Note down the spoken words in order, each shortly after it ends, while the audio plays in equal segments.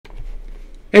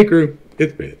Hey crew,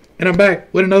 it's Rittz, and I'm back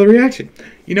with another reaction.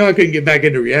 You know I couldn't get back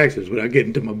into reactions without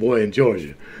getting to my boy in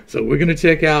Georgia. So we're going to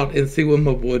check out and see what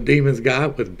my boy Demun's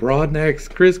got with Brodnax,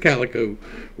 Krizz, Kaliko,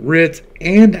 Rittz,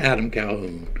 and Adam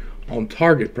Calhoun on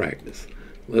target practice.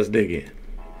 Let's dig in.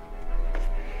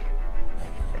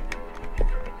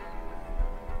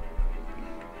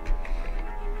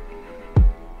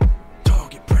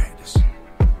 Target practice.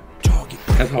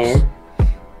 That's hard.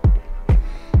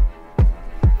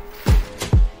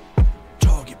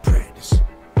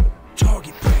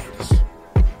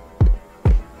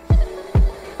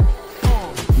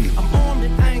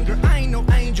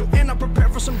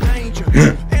 Some danger,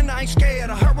 and I ain't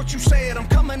scared. I heard what you said. I'm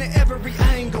coming at every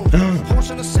angle. Horse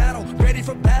in the saddle, ready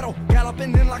for battle.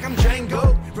 Galloping in like I'm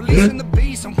Django. Releasing the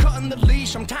beast, I'm cutting the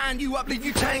leash. I'm tying you up, leave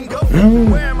you tango.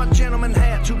 Wearing my gentleman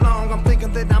hat too long. I'm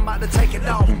thinking that I'm about to take it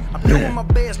off. I'm doing my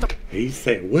best. He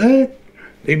said, what?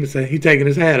 Demon said he taking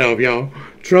his hat off, y'all.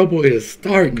 Trouble is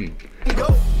starting.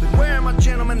 Wearing my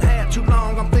gentleman hat too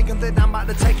long. I'm thinking that I'm about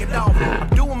to take it off. I'm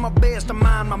doing my best to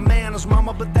mind my manners,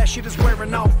 mama, but that shit is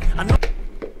wearing off. I know.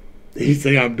 He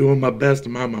say I'm doing my best to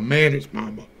mind my manners,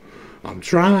 mama. I'm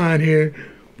trying here,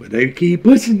 but they keep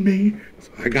pushing me,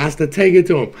 so I got to take it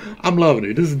to them. I'm loving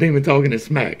it. This is Demon talking his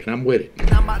smack, and I'm with it.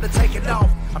 I'm about to take it off.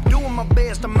 I'm doing my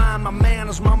best to mind my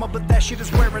manners, mama, but that shit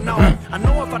is wearing off. I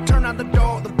know if I turn out the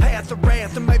door, the path of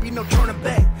wrath, there may be no turning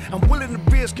back. I'm willing to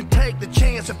risk and take the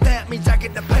chance if that means I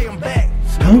get to pay them back.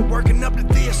 I've been working up to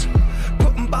this,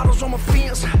 putting bottles on my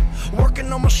fence,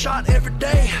 working on my shot every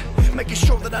day, making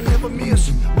sure that I never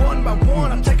miss. One by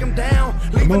one, I take them down,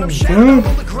 leaving them shattered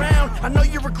on the ground. I know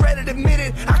you regret it, admit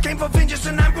it. I came for vengeance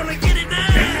and I'm gonna get it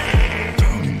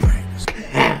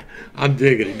now. I'm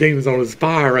digging it. Demon's on his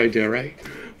fire right there, right?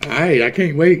 Alright, I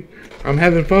can't wait. I'm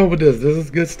having fun with this. This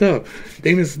is good stuff.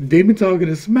 Demon talking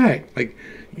his smack. Like,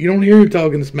 you don't hear him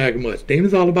talking smack much.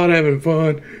 Demon's all about having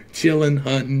fun, chilling,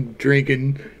 hunting,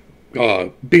 drinking,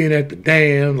 being at the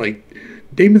dam. Like,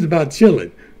 Demon's about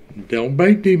chilling. Don't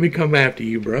make Demon come after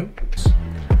you, bro.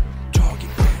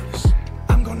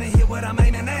 I'm gonna hit what I'm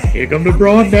aiming at. Here come the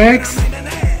Brodnax.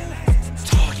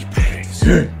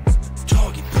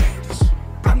 Target practice.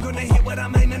 I'm gonna hit what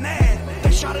I'm aiming at.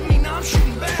 They shot at me, now I'm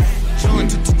shooting back.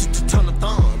 Ton of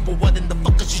thumb, but what in the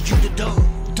fuck is you to do?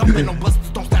 Dumping on busters,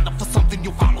 don't stand up for something.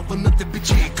 You follow for nothing,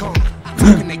 bitch, you ain't come.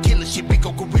 Talking that killer shit, big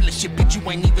old gorilla shit, bitch,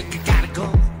 you ain't even gotta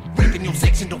go. Raping your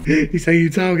section, don't. He say you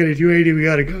talking it, you ain't even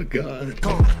gotta go. God.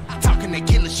 Talking that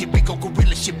killer shit, big old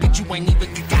gorilla shit, bitch, you ain't even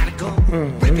gotta go.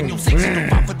 Raping your section, don't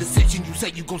fight for decision. You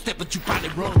say you gon' step, but you probably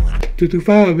wrong.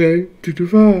 225, baby.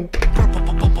 225.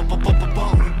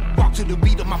 Walk to the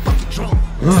beat of my fucking drum.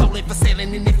 So late for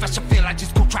sailing, and if I should fail, I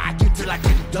just go try again till I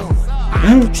get it done.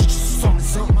 I put you just on the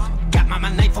sun. Got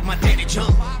my name for my daddy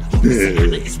jump.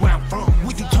 Louisiana is where I'm from.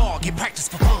 We do target practice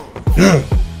for fun.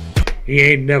 He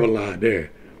ain't never lied there.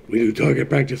 We do target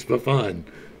practice for fun.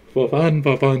 For fun.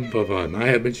 I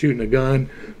have been shooting a gun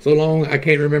so long I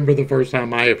can't remember the first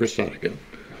time I ever shot a gun.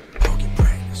 Target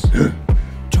practice.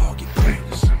 Target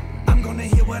practice. I'm gonna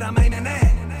hit what I'm aiming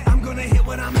at. I'm gonna hit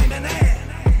what I'm aiming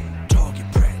at.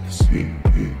 Target practice.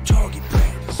 Target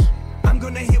practice. I'm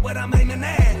gonna hit what I'm aiming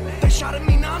at. They shot at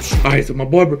me, now I'm shooting. Alright, so my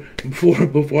boy,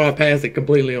 before I pass it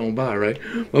completely on by, right?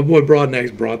 My boy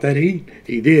Brodnax brought that heat.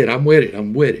 He did. I'm with it.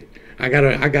 I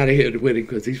gotta hit it with it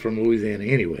because he's from Louisiana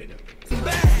anyway.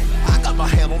 I got my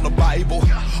hand on the Bible,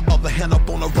 other hand up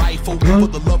on the rifle. For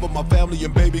the love of my family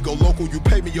and baby, go local. You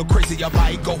pay me, you're crazy, I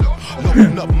might go.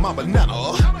 Loading up my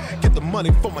banana, get the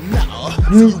money for my nana.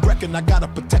 So you reckon I gotta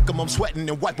protect them? I'm sweating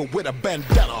and wiping with a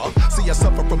bandana. See, I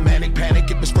suffer from manic panic,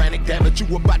 get me frantic. Damn it,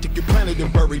 you about to get planted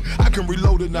and buried. I can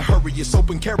reload in a hurry. It's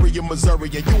open carry in Missouri,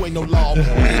 and you ain't no law.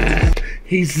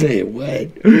 He said what?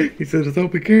 He said it's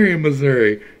open carry in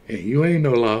Missouri, and you ain't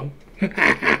no law.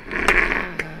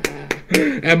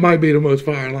 That might be the most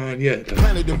fire line yet.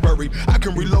 Planted and buried. I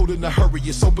can reload in a hurry.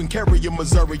 It's open carry in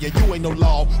Missouri, and you ain't no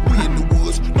law. We in the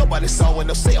woods. Nobody saw in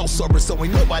no cell service, so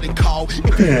ain't nobody called.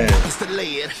 If you it's the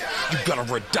lead, you gotta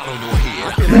red down on your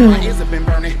head. I feel like my ears have been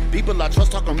burning. People are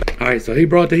just talking about. All right, so he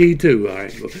brought the heat too. All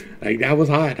right, like that was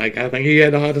hot. Like I think he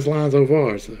had the hottest line so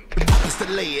far. So. It's the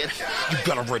lead, you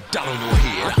gotta red down on your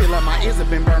head. I feel like my ears have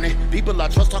been burning. People are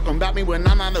just talking about me when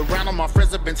I'm not around. All my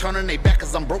friends have been turning their back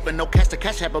cause I'm broken. No cash to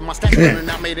Cashapp, but my stack running.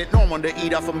 I made it normal to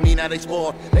eat off of me. Now they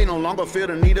spoiled. They no longer feel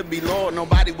the need to be Lord.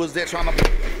 Nobody was there trying to.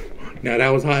 Now that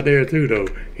was hot there too, though.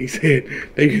 He said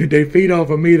they feed off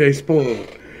of me. They spoiled.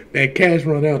 That cash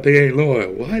run out, they ain't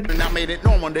loyal. What? And I made it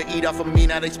normal to eat off of me,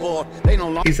 now they spoiled. They no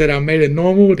longer He said, I made it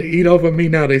normal to eat off of me,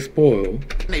 now they spoiled.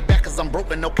 they back cause I'm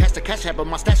broke and no cash to cash out, but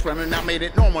my stats running. I made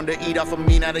it normal to eat off of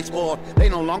me, now they spoiled. They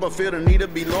no longer feel the need to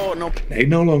be loyal. No, They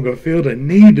no longer feel the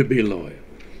need to be loyal.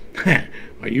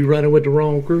 Are you running with the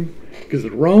wrong crew? Because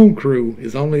the wrong crew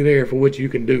is only there for what you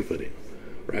can do for them,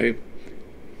 right?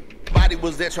 nobody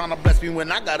was there trying to bless me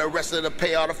when I got arrested to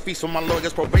pay all the fees for my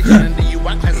lawyer's probation and the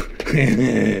UI class.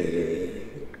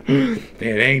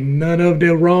 There ain't none of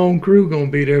the wrong crew gonna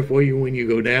be there for you when you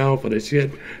go down for the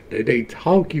shit that they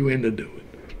talk you into doing.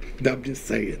 I'm just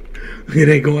saying, it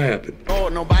ain't gonna happen. Oh,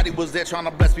 nobody was there trying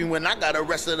to bless me when I got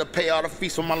arrested to pay all the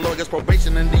fees for my lawyer's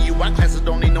probation and the UI classes.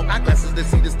 Don't need no eyeglasses to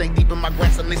see this thing deep in my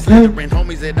grass, and they slithering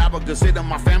homies that I would consider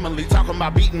my family. Talking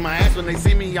about beating my ass when they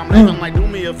see me. I'm laughing like, do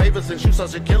me a favor since you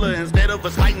such a killer. Instead of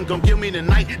us fighting, come kill me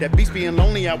tonight. That beast being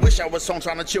lonely, I wish I was home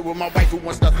trying to chill with my wife who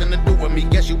wants nothing to do with me.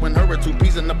 Guess you and her are two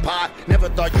peas in the pod. Never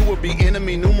thought you would be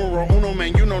enemy numero uno,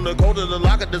 man. You know the code of the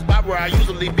lock of this spot where I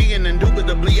usually be, and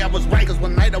indubitably I was right, cause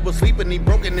one night I was sleeping, he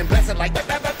broke it and blasted like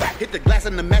that. Hit the glass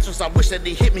in the mattress, I wish that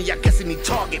he hit me. I guess he need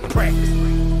target practice.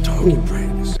 Target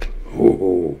practice.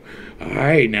 Oh, all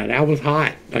right, now that was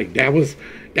hot. Like that was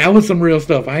some real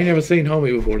stuff. I ain't never seen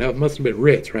Homie before. That must have been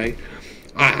Rittz, right?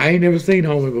 I ain't never seen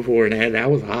Homie before, and that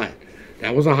was hot.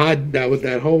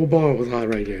 That whole bar was hot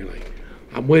right there. Like,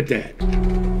 I'm with that.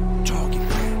 Target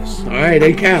practice. All right,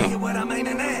 they cow.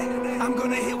 I'm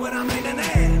gonna hit what I'm aiming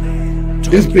at.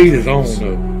 This beat is on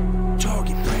though.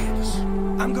 Target practice.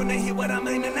 I'm gonna hit what I'm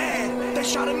aiming at. They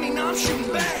shot at me, now I'm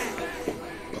shooting back.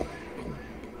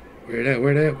 Where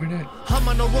that? I'm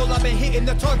on a roll, I've been hitting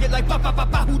the target like ba ba ba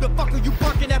ba. Who the fuck are you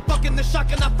barking at? Fucking the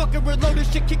shotgun, I fucking reloaded.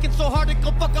 Shit kicking so hard it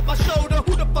gon' fuck up my shoulder.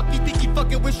 Who the fuck you think he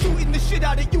fucking with? Shooting the shit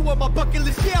out of you on my bucket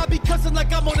list. Yeah, I be cussing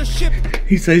like I'm on a ship.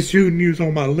 He says shooting you's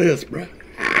on my list, bro.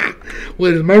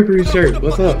 With his Mercury shirt.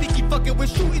 What's up? Who the fuck you think he fucking with?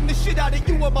 Shooting the shit out of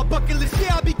you on my bucket list.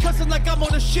 Yeah, I be cussing like I'm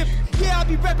on a ship. Yeah, I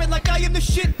be rapping like I am the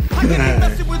shit. I get be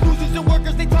messing with losers and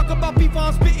workers. They talk about beef while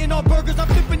I'm spitting on burgers. I'm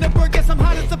flipping the burger. Guess I'm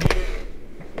hot as a.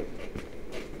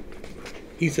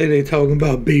 He said they talking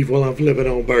about beef while I'm flipping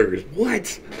on burgers.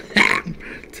 What?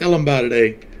 Tell him about it,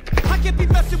 eh? I can't be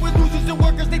messing with losers and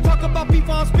workers. They talk about beef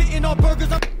while I'm spitting on burgers.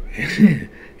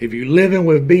 If you're living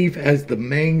with beef as the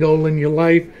main goal in your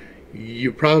life,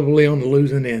 you're probably on the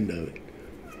losing end of it.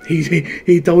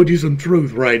 He told you some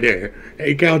truth right there.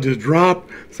 Hey, Cal just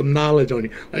dropped some knowledge on you.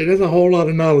 Like, there's a whole lot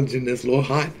of knowledge in this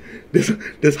little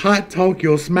this hot talk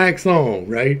your smack song,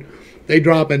 right? They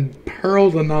dropping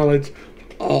pearls of knowledge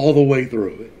all the way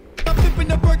through it. I'm flipping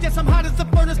the bird, yes, I'm hot as a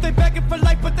furnace. They begging for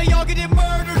life, but they all getting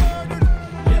murdered.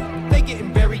 Yeah, they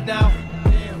getting buried now.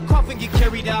 Coffin get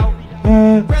carried out.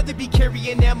 Rather be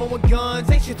carrying ammo and guns.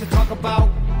 Ain't shit to talk about.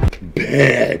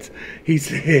 Bad. He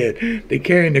said they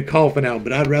carrying the coffin out,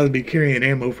 but I'd rather be carrying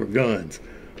ammo for guns.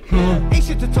 Ain't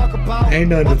shit to talk about. Ain't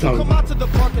nothing to talk Come about. out to the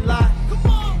parking lot.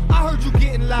 Come on. I heard you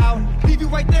getting loud. Leave you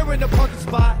right there in the parking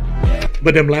spot.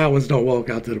 But them loud ones don't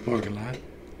walk out to the parking lot.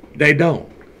 They don't.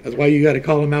 That's why you got to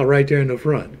call them out right there in the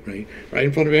front, right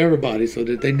in front of everybody, so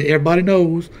that everybody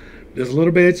knows this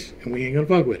little bitch, and we ain't gonna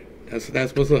fuck with it.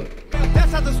 That's what's up.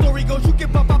 That's how the story goes. You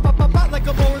get pop like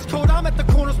a Morris code. I'm at the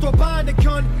corner store buying a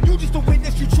gun. You just a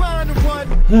witness. You trying to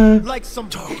run like some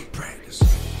Target practice.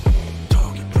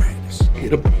 Target practice.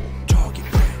 Get up. Target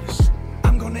practice.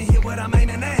 I'm gonna hit what I'm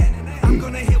aiming at. I'm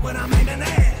gonna hit what I'm aiming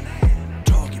at.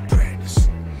 Target practice.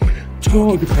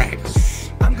 Target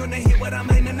practice. I'm gonna hit what I'm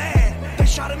aiming at. They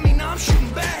shot at me, now I'm shooting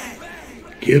back.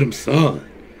 Get him, son.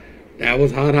 That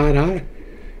was hot.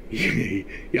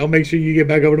 Y'all make sure you get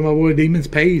back over to my boy Demon's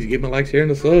page. Give him a like, share,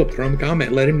 and a sub. Throw him a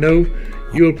comment. Let him know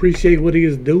you appreciate what he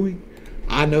is doing.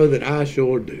 I know that I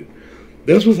sure do.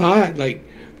 This was hot. Like,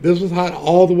 this was hot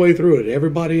all the way through it.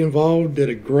 Everybody involved did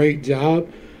a great job.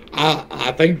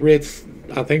 I think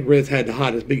Rittz had the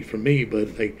hottest beat for me,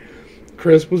 but like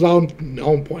Krizz was on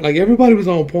point. Like, everybody was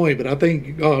on point, but I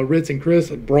think Rittz and Krizz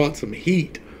had brought some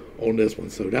heat on this one,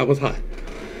 so that was hot.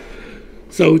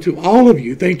 So to all of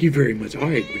you, thank you very much. All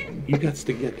right, you got to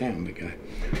stick that down, big guy.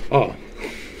 Oh,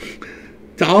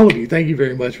 to all of you, thank you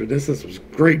very much for this. This was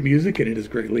great music, and it is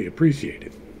greatly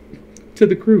appreciated. To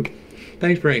the crew,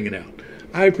 thanks for hanging out.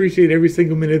 I appreciate every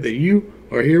single minute that you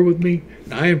are here with me,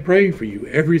 and I am praying for you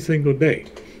every single day.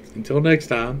 Until next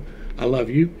time, I love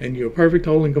you, and you're perfect,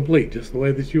 whole, and complete, just the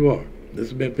way that you are.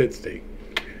 This has been Pittstake.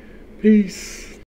 Peace.